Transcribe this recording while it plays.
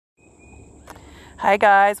Hi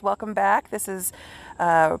guys, welcome back. This is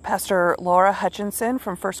Pastor Laura Hutchinson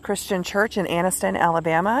from First Christian Church in Anniston,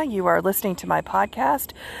 Alabama. You are listening to my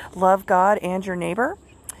podcast, Love God and Your Neighbor.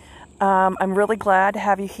 I'm really glad to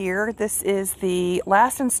have you here. This is the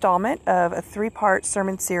last installment of a three-part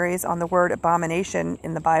sermon series on the word abomination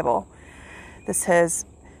in the Bible. This has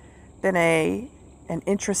been an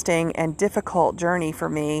interesting and difficult journey for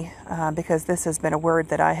me because this has been a word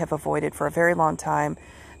that I have avoided for a very long time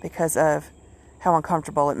because of how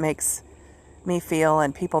uncomfortable it makes me feel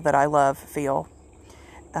and people that I love feel.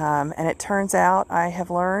 And it turns out I have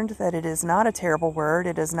learned that it is not a terrible word.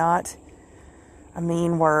 It is not a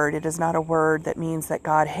mean word. It is not a word that means that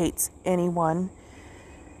God hates anyone.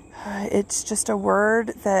 It's just a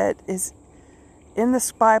word that is in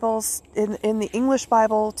the Bibles, in the English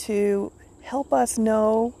Bible, to help us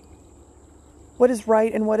know what is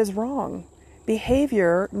right and what is wrong.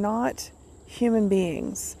 Behavior, not human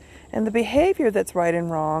beings. And the behavior that's right and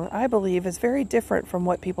wrong, I believe, is very different from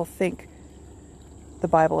what people think the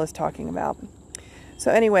Bible is talking about. So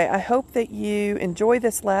anyway, I hope that you enjoy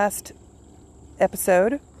this last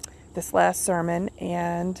episode, this last sermon,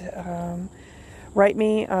 and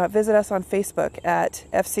visit us on Facebook at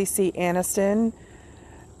FCC Anniston,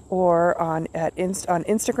 or on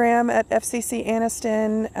Instagram at FCC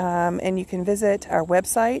Anniston, and you can visit our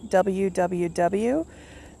website,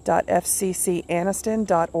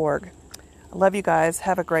 www.fccanniston.org. I love you guys.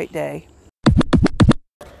 Have a great day.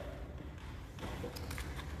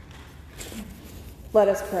 Let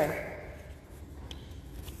us pray.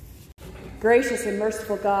 Gracious and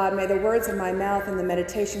merciful God, may the words of my mouth and the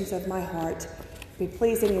meditations of my heart be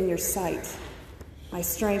pleasing in your sight, my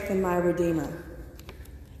strength and my Redeemer.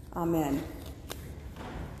 Amen.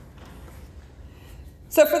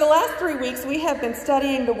 So for the last 3 weeks, we have been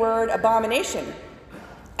studying the word abomination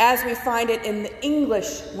as we find it in the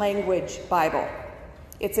English language Bible.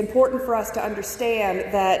 It's important for us to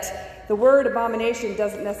understand that the word abomination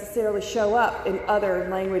doesn't necessarily show up in other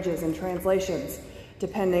languages and translations,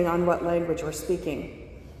 depending on what language we're speaking.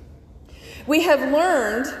 We have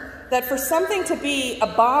learned that for something to be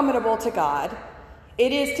abominable to God,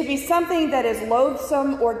 it is to be something that is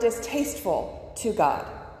loathsome or distasteful to God.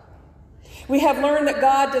 We have learned that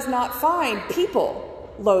God does not find people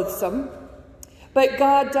loathsome, but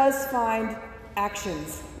God does find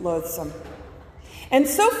actions loathsome. And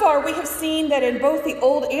so far we have seen that in both the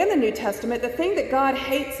Old and the New Testament, the thing that God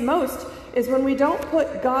hates most is when we don't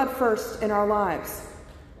put God first in our lives.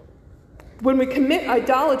 When we commit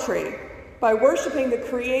idolatry by worshiping the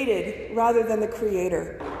created rather than the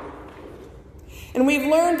Creator. And we've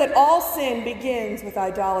learned that all sin begins with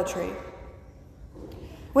idolatry.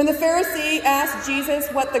 When the Pharisee asked Jesus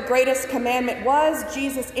what the greatest commandment was,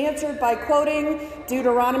 Jesus answered by quoting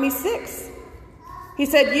Deuteronomy 6. He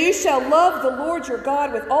said, "You shall love the Lord your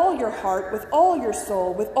God with all your heart, with all your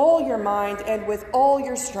soul, with all your mind, and with all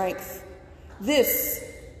your strength. This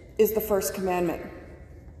is the first commandment."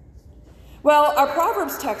 Well, our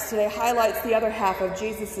Proverbs text today highlights the other half of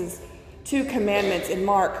Jesus' two commandments in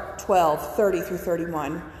Mark 12:30 through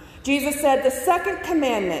 31. Jesus said, "The second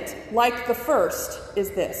commandment, like the first,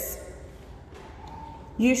 is this: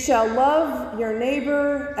 you shall love your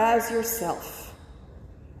neighbor as yourself.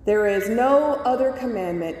 There is no other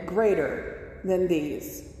commandment greater than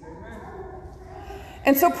these."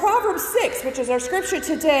 And so Proverbs 6, which is our scripture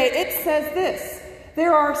today, it says this: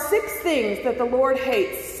 there are 6 things that the Lord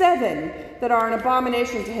hates, 7 that are an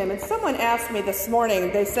abomination to him. And someone asked me this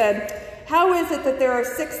morning, they said, "How is it that there are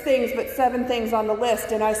 6 things but 7 things on the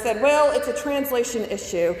list?" And I said, well, it's a translation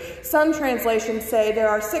issue. Some translations say there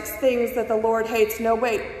are 6 things that the Lord hates. No,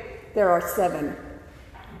 wait, there are 7.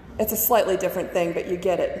 It's a slightly different thing, but you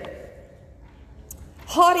get it.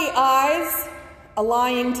 Haughty eyes, a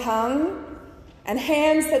lying tongue, and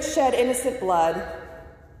hands that shed innocent blood,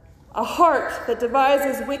 a heart that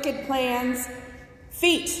devises wicked plans,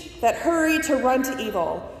 feet that hurry to run to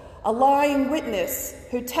evil, a lying witness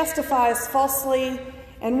who testifies falsely,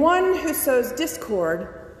 and one who sows discord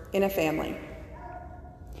in a family.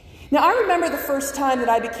 Now, I remember the first time that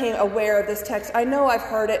I became aware of this text. I know I've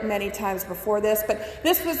heard it many times before this, but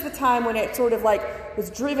this was the time when it sort of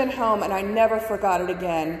was driven home, and I never forgot it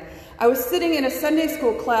again. I was sitting in a Sunday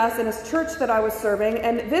school class in a church that I was serving,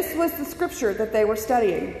 and this was the scripture that they were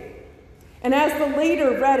studying. And as the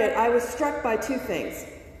leader read it, I was struck by 2 things.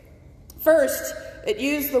 First, it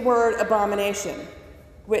used the word abomination,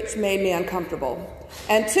 which made me uncomfortable.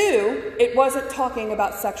 And 2, it wasn't talking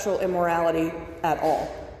about sexual immorality at all.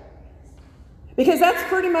 Because that's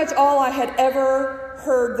pretty much all I had ever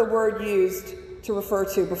heard the word used to refer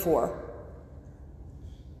to before.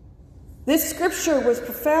 This scripture was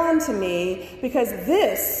profound to me because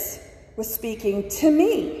this was speaking to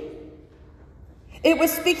me. It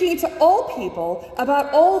was speaking to all people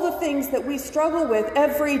about all the things that we struggle with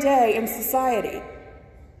every day in society.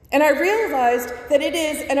 And I realized that it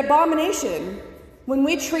is an abomination when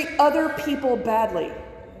we treat other people badly.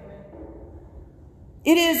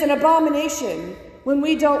 It is an abomination when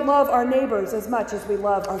we don't love our neighbors as much as we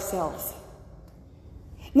love ourselves.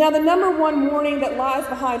 Now, the number one warning that lies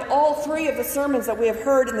behind all three of the sermons that we have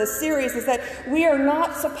heard in this series is that we are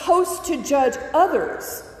not supposed to judge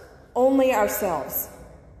others, only ourselves.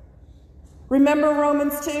 Remember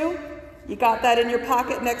Romans 2? You got that in your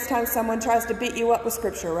pocket next time someone tries to beat you up with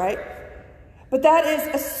scripture, right? But that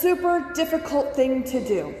is a super difficult thing to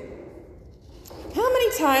do. How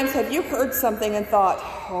many times have you heard something and thought,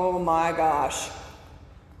 oh my gosh,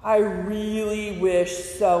 I really wish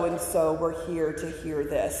so-and-so were here to hear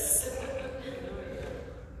this.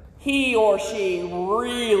 He or she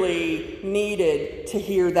really needed to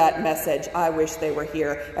hear that message. I wish they were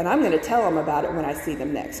here. And I'm going to tell them about it when I see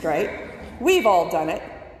them next, right? We've all done it.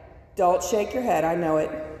 Don't shake your head, I know it.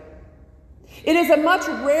 It is a much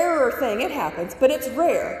rarer thing. It happens, but it's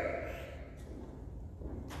rare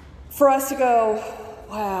for us to go,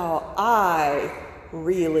 wow, I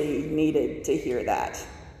really needed to hear that.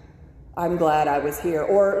 I'm glad I was here.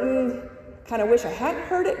 Or, kind of wish I hadn't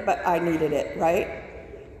heard it, but I needed it, right?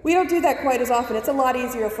 We don't do that quite as often. It's a lot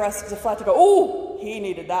easier for us to flat to go, oh, he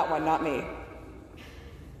needed that one, not me.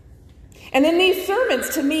 And in these sermons,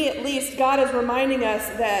 to me at least, God is reminding us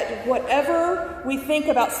that whatever we think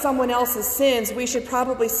about someone else's sins, we should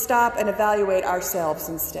probably stop and evaluate ourselves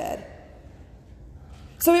instead.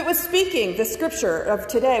 So it was speaking, the scripture of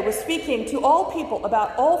today was speaking to all people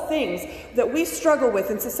about all things that we struggle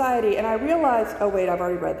with in society. And I realized, oh wait, I've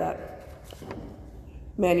already read that.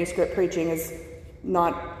 Manuscript preaching is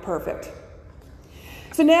not perfect.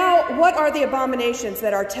 So now, what are the abominations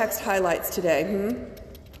that our text highlights today?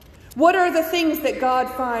 What are the things that God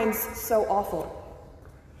finds so awful?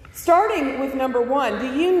 Starting with number one,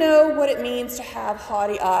 do you know what it means to have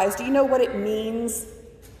haughty eyes? Do you know what it means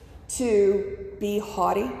to be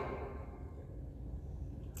haughty?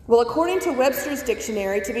 Well, according to Webster's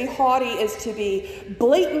dictionary, to be haughty is to be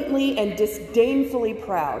blatantly and disdainfully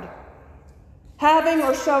proud, having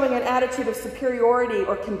or showing an attitude of superiority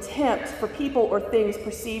or contempt for people or things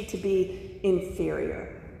perceived to be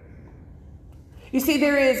inferior. You see,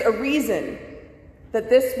 there is a reason that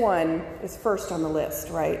this one is first on the list,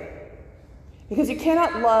 right? Because you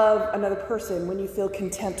cannot love another person when you feel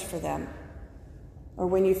contempt for them or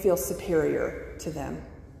when you feel superior to them.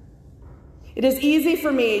 It is easy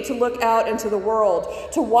for me to look out into the world,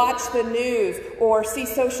 to watch the news or see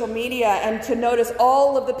social media and to notice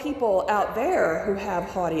all of the people out there who have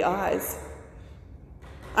haughty eyes.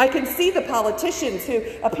 I can see the politicians who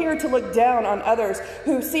appear to look down on others,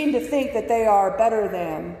 who seem to think that they are better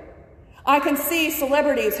than. I can see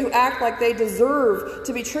celebrities who act like they deserve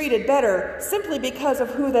to be treated better simply because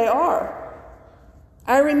of who they are.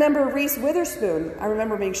 I remember Reese Witherspoon. I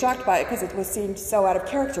remember being shocked by it because it seemed so out of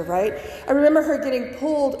character, right? I remember her getting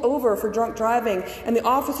pulled over for drunk driving, and the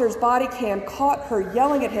officer's body cam caught her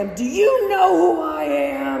yelling at him, "Do you know who I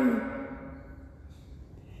am?"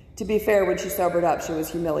 To be fair, when she sobered up, she was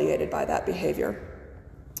humiliated by that behavior.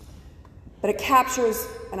 But it captures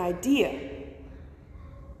an idea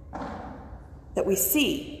that we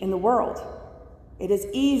see in the world. It is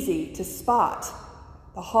easy to spot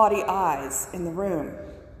the haughty eyes in the room.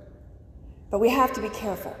 But we have to be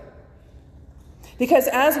careful. Because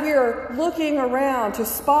as we are looking around to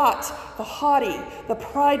spot the haughty, the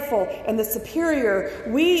prideful, and the superior,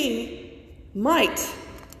 we might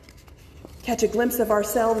catch a glimpse of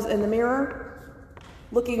ourselves in the mirror,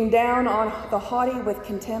 looking down on the haughty with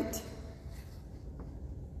contempt.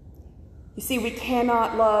 You see, we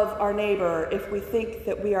cannot love our neighbor if we think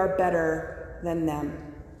that we are better than them.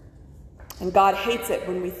 And God hates it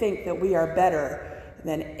when we think that we are better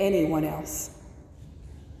than anyone else.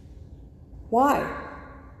 Why?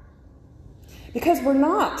 Because we're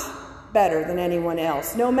not better than anyone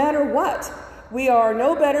else, no matter what. We are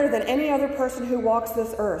no better than any other person who walks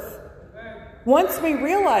this earth. Once we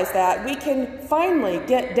realize that, we can finally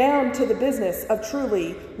get down to the business of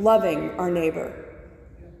truly loving our neighbor.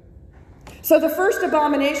 So the first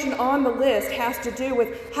abomination on the list has to do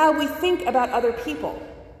with how we think about other people.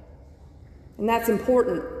 And that's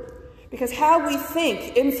important, because how we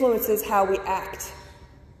think influences how we act.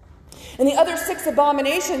 And the other 6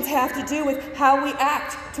 abominations have to do with how we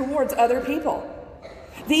act towards other people.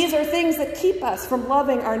 These are things that keep us from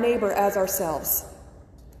loving our neighbor as ourselves.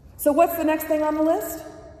 So what's the next thing on the list?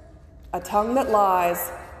 A tongue that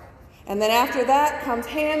lies And then after that comes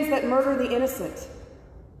hands that murder the innocent.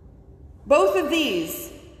 Both of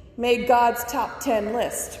these made God's top 10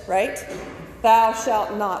 list, right? Thou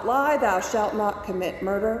shalt not lie, thou shalt not commit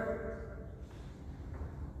murder.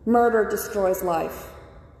 Murder destroys life.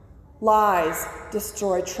 Lies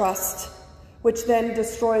destroy trust, which then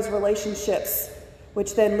destroys relationships,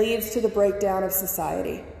 which then leads to the breakdown of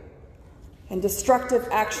society. And destructive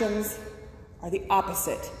actions are the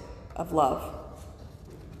opposite of love.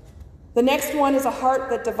 The next one is a heart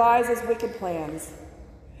that devises wicked plans.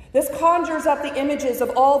 This conjures up the images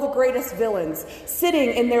of all the greatest villains sitting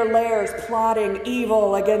in their lairs plotting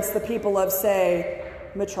evil against the people of, say,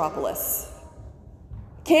 Metropolis.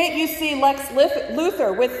 Can't you see Lex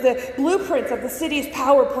Luthor with the blueprints of the city's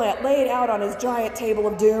power plant laid out on his giant table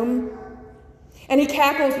of doom? And he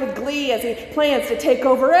cackles with glee as he plans to take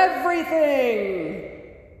over everything.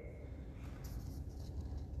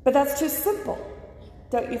 But that's too simple,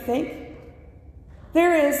 don't you think?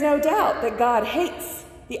 There is no doubt that God hates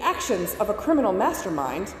the actions of a criminal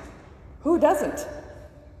mastermind. Who doesn't?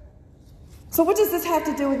 So what does this have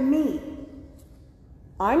to do with me?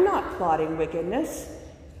 I'm not plotting wickedness.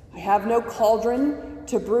 I have no cauldron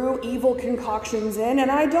to brew evil concoctions in, and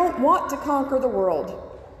I don't want to conquer the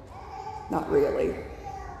world. Not really.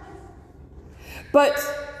 But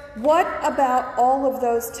what about all of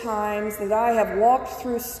those times that I have walked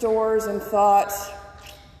through stores and thought,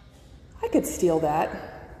 I could steal that.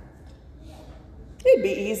 It'd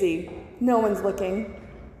be easy. No one's looking.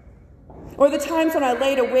 Or the times when I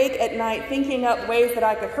laid awake at night thinking up ways that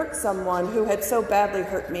I could hurt someone who had so badly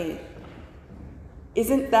hurt me.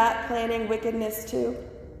 Isn't that planning wickedness too?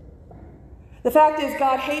 The fact is,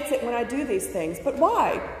 God hates it when I do these things. But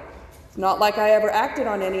why? It's not like I ever acted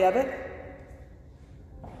on any of it.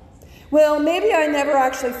 Well, maybe I never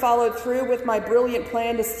actually followed through with my brilliant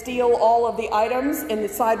plan to steal all of the items in the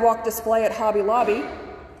sidewalk display at Hobby Lobby.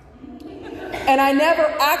 And I never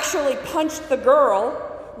actually punched the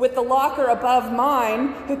girl with the locker above mine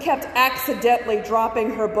who kept accidentally dropping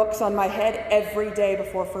her books on my head every day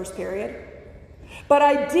before first period. But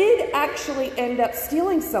I did actually end up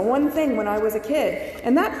stealing one thing when I was a kid,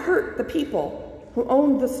 and that hurt the people who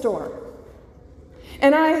owned the store.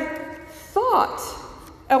 And I thought,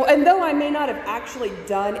 and though I may not have actually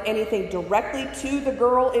done anything directly to the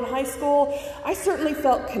girl in high school, I certainly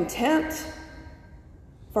felt contempt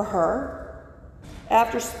for her.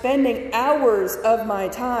 After spending hours of my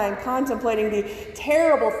time contemplating the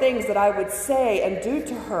terrible things that I would say and do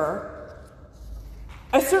to her,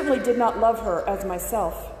 I certainly did not love her as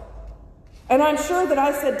myself. And I'm sure that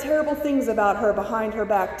I said terrible things about her behind her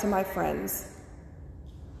back to my friends.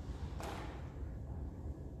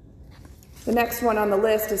 The next one on the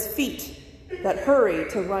list is feet that hurry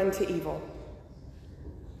to run to evil.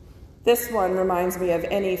 This one reminds me of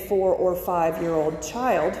any 4 or 5-year-old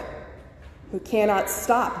child who cannot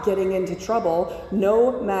stop getting into trouble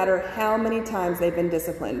no matter how many times they've been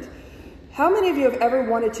disciplined. How many of you have ever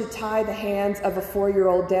wanted to tie the hands of a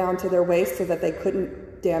 4-year-old down to their waist so that they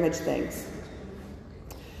couldn't damage things?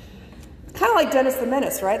 Kind of like Dennis the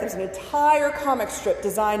Menace, right? There's an entire comic strip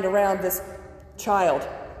designed around this child.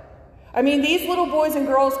 I mean, these little boys and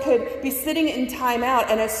girls could be sitting in timeout,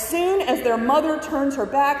 and as soon as their mother turns her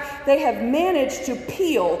back, they have managed to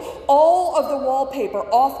peel all of the wallpaper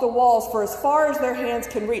off the walls for as far as their hands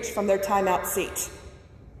can reach from their timeout seat.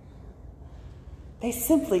 They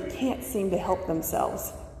simply can't seem to help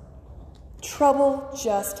themselves. Trouble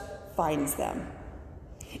just finds them.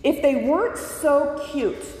 If they weren't so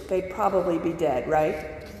cute, they'd probably be dead,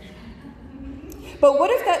 right? But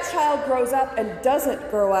what if that child grows up and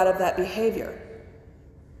doesn't grow out of that behavior?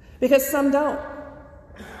 Because some don't.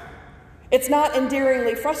 It's not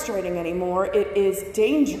endearingly frustrating anymore. It is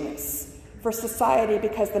dangerous for society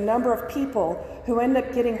because the number of people who end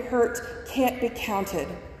up getting hurt can't be counted.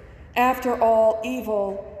 After all,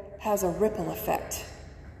 evil has a ripple effect.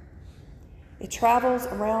 It travels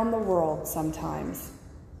around the world sometimes.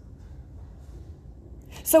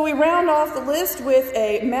 So we round off the list with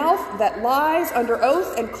a mouth that lies under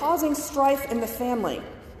oath and causing strife in the family.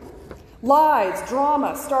 Lies,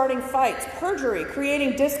 drama, starting fights, perjury,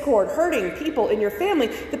 creating discord, hurting people in your family,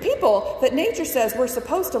 the people that nature says we're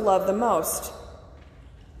supposed to love the most.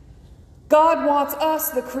 God wants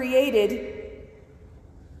us, the created,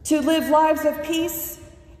 to live lives of peace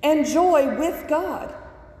and joy with God.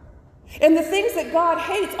 And the things that God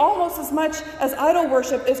hates almost as much as idol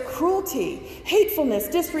worship is cruelty, hatefulness,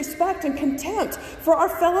 disrespect, and contempt for our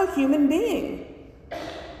fellow human being.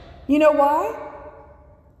 You know why?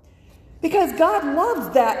 Because God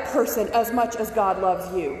loves that person as much as God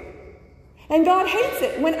loves you. And God hates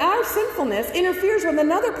it when our sinfulness interferes with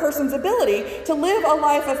another person's ability to live a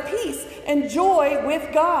life of peace and joy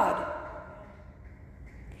with God.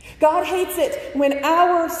 God hates it when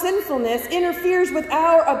our sinfulness interferes with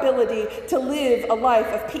our ability to live a life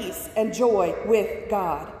of peace and joy with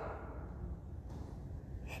God.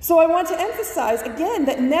 So I want to emphasize again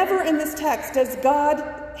that never in this text does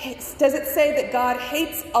it say that God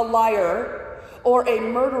hates a liar or a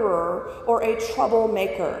murderer or a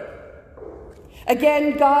troublemaker.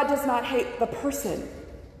 Again, God does not hate the person,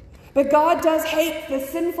 but God does hate the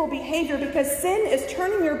sinful behavior, because sin is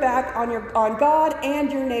turning your back on God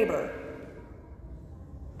and your neighbor.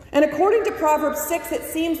 And according to Proverbs 6, it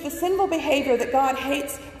seems the sinful behavior that God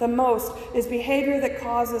hates the most is behavior that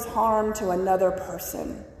causes harm to another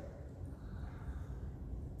person.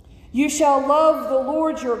 You shall love the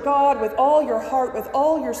Lord your God with all your heart, with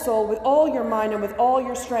all your soul, with all your mind, and with all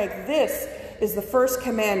your strength. This is the first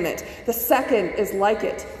commandment. The second is like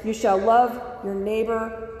it. You shall love your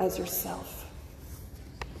neighbor as yourself.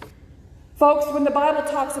 Folks, when the Bible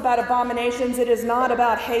talks about abominations, it is not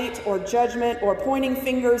about hate or judgment or pointing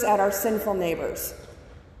fingers at our sinful neighbors.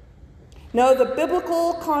 No, the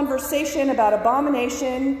biblical conversation about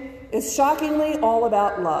abomination is shockingly all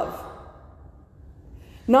about love.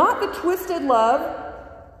 Not the twisted love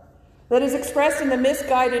that is expressed in the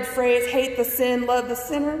misguided phrase, hate the sin, love the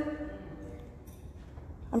sinner.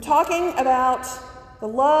 I'm talking about the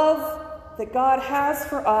love that God has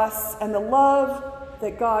for us and the love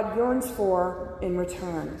that God yearns for in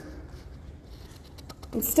return.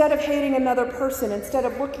 Instead of hating another person, instead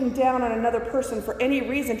of looking down on another person for any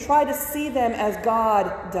reason, try to see them as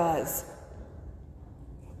God does.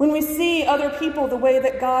 When we see other people the way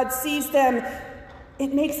that God sees them,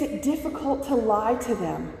 it makes it difficult to lie to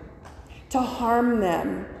them, to harm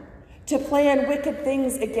them, to plan wicked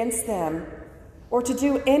things against them, or to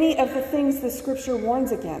do any of the things the Scripture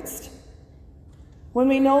warns against. When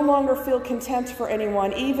we no longer feel contempt for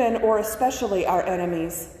anyone, even or especially our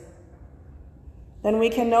enemies, then we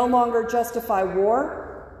can no longer justify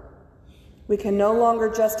war, we can no longer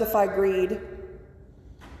justify greed,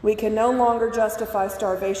 we can no longer justify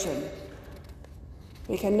starvation,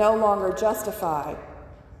 we can no longer justify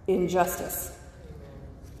injustice.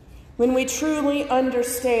 When we truly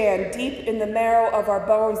understand deep in the marrow of our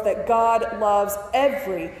bones that God loves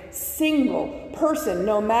every single person,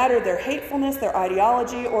 no matter their hatefulness, their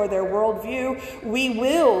ideology, or their worldview, we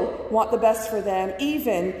will want the best for them,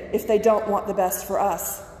 even if they don't want the best for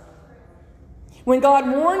us. When God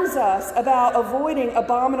warns us about avoiding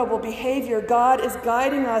abominable behavior, God is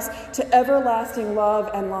guiding us to everlasting love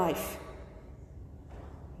and life.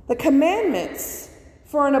 The commandments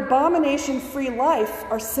for an abomination-free life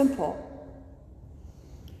are simple.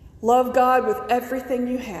 Love God with everything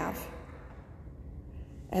you have,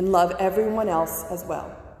 and love everyone else as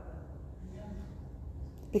well.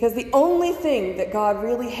 Because the only thing that God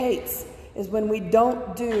really hates is when we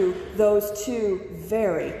don't do those two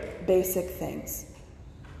very basic things.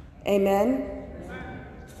 Amen?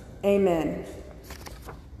 Amen.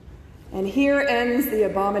 And here ends the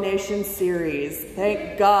abomination series.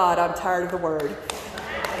 Thank God I'm tired of the word.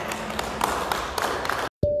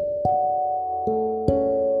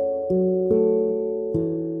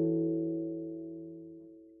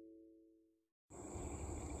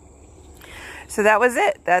 So that was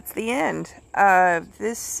it. That's the end.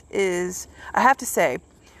 This is, I have to say,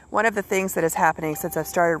 one of the things that is happening since I've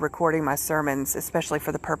started recording my sermons, especially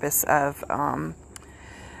for the purpose of,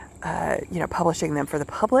 publishing them for the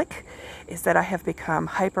public, is that I have become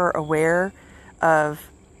hyper aware of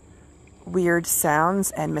weird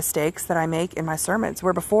sounds and mistakes that I make in my sermons,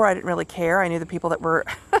 where before I didn't really care. I knew the people that were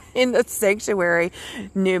in the sanctuary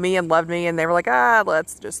knew me and loved me, and they were like,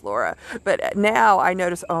 that's just Laura. But now I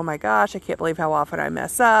notice, oh my gosh, I can't believe how often I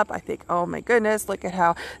mess up. I think, oh my goodness, look at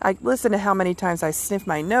how I listen to how many times I sniff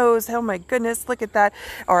my nose. Oh my goodness, look at that.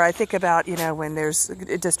 Or I think about, when there's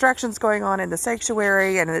distractions going on in the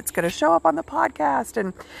sanctuary and it's going to show up on the podcast.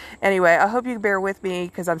 And anyway, I hope you bear with me,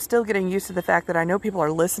 because I'm still getting used to the fact that I know people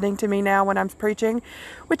are listening to me now when I'm preaching,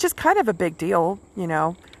 which is kind of a big deal.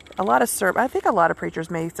 I think a lot of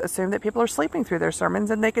preachers may assume that people are sleeping through their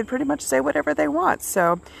sermons and they can pretty much say whatever they want.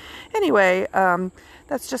 So anyway,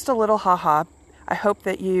 that's just a little ha-ha. I hope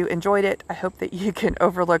that you enjoyed it. I hope that you can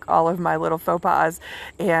overlook all of my little faux pas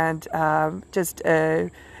and just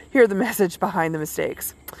hear the message behind the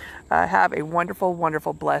mistakes. Have a wonderful,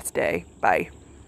 wonderful, blessed day. Bye.